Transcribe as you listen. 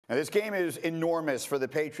Now, this game is enormous for the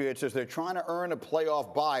Patriots as they're trying to earn a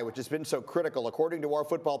playoff bye, which has been so critical. According to our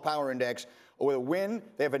Football Power Index, with a win,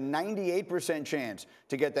 they have a 98% chance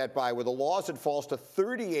to get that bye. With a loss, it falls to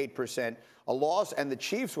 38%. A loss, and the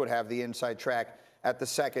Chiefs would have the inside track at the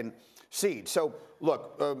second seed. So,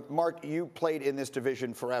 look, Mark, you played in this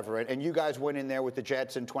division forever, and you guys went in there with the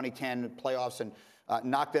Jets in 2010 playoffs and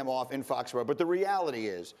knocked them off in Foxborough. But the reality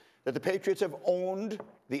is that the Patriots have owned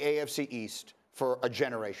the AFC East for a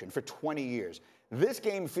generation, for 20 years. This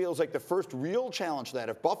game feels like the first real challenge to that.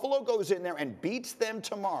 If Buffalo goes in there and beats them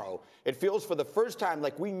tomorrow, it feels for the first time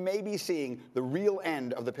like we may be seeing the real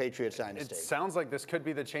end of the Patriots dynasty. It sounds like this could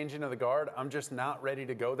be the changing of the guard. I'm just not ready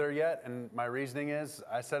to go there yet. And my reasoning is,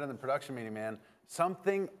 I said in the production meeting, man,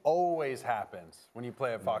 something always happens when you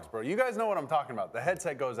play at Foxborough. You guys know what I'm talking about. The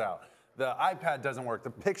headset goes out. The iPad doesn't work.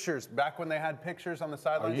 The pictures, back when they had pictures on the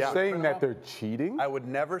sideline. Are you saying that they're cheating? I would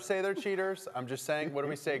never say they're cheaters. I'm just saying, what do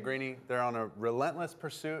we say, Greeny? They're on a relentless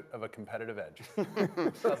pursuit of a competitive edge.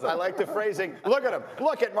 I like the phrasing. Look at him.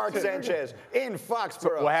 Look at Mark Sanchez in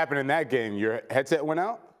Foxborough. So what happened in that game? Your headset went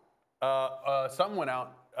out? Some went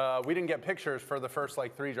out. We didn't get pictures for the first,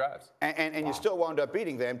 3 drives. And you still wound up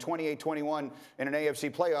beating them 28-21 in an AFC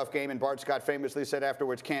playoff game. And Bart Scott famously said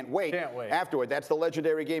afterwards, can't wait. Afterward, that's the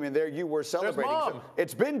legendary game. And there you were celebrating. So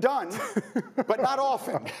it's been done, but not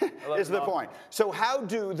often is the point. So how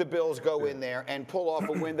do the Bills go in there and pull off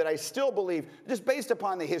a win that I still believe, just based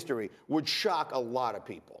upon the history, would shock a lot of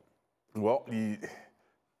people? Well,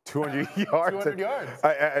 200 yards. 200 yards.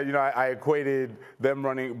 I equated them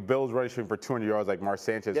Bills running for 200 yards like Mark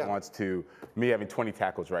Sanchez wants to me having 20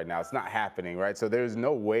 tackles right now. It's not happening, right? So there's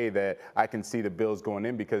no way that I can see the Bills going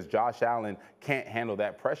in because Josh Allen can't handle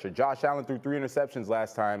that pressure. Josh Allen threw 3 interceptions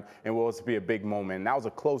last time and will be a big moment. And that was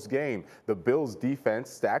a close game. The Bills defense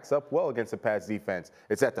stacks up well against the Pats defense.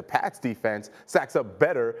 It's that the Pats defense stacks up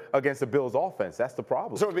better against the Bills offense. That's the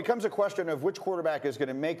problem. So it becomes a question of which quarterback is going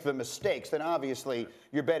to make the mistakes. Then obviously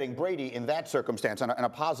you're betting Brady in that circumstance on a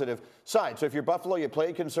positive side. So if you're Buffalo, you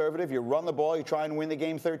play conservative, you run the ball, you try and win the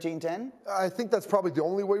game 13-10? I think that's probably the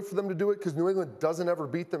only way for them to do it because New England doesn't ever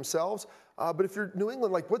beat themselves. But if you're New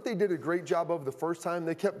England, what they did a great job of the first time,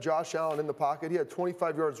 they kept Josh Allen in the pocket. He had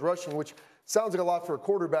 25 yards rushing, which sounds like a lot for a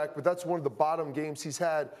quarterback, but that's one of the bottom games he's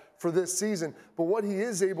had for this season. But what he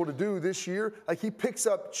is able to do this year, he picks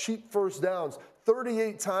up cheap first downs.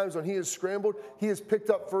 38 times when he has scrambled, he has picked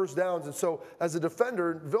up first downs. And so as a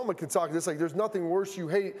defender, Vilma can talk this, there's nothing worse you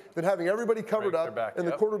hate than having everybody covered up and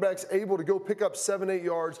the quarterback's able to go pick up 7-8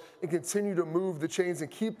 yards and continue to move the chains and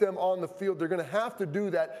keep them on the field. They're going to have to do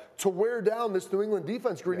that to wear down this New England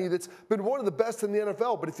defense, Greeny, that's been one of the best in the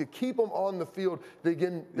NFL. But if you keep them on the field, they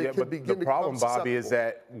can begin to become the problem, Bobby, is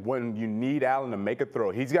that when you need Allen to make a throw,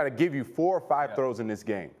 he's got to give you 4 or 5 throws in this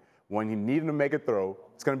game. When you need him to make a throw,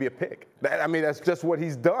 it's going to be a pick. That's just what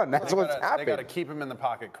he's done. That's what's happened. They got to keep him in the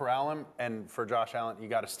pocket, corral him, and for Josh Allen, you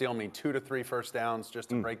got to steal me 2 to 3 first downs just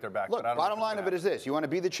to break their back. Look, bottom line of it is this. You want to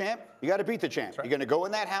be the champ, you got to beat the champ. You're going to go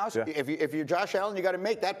in that house. If you're Josh Allen, you got to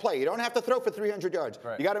make that play. You don't have to throw for 300 yards.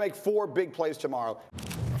 You got to make 4 big plays tomorrow.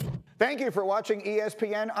 Thank you for watching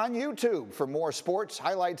ESPN on YouTube. For more sports,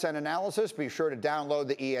 highlights, and analysis, be sure to download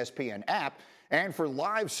the ESPN app. And for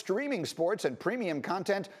live streaming sports and premium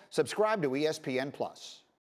content, subscribe to ESPN+.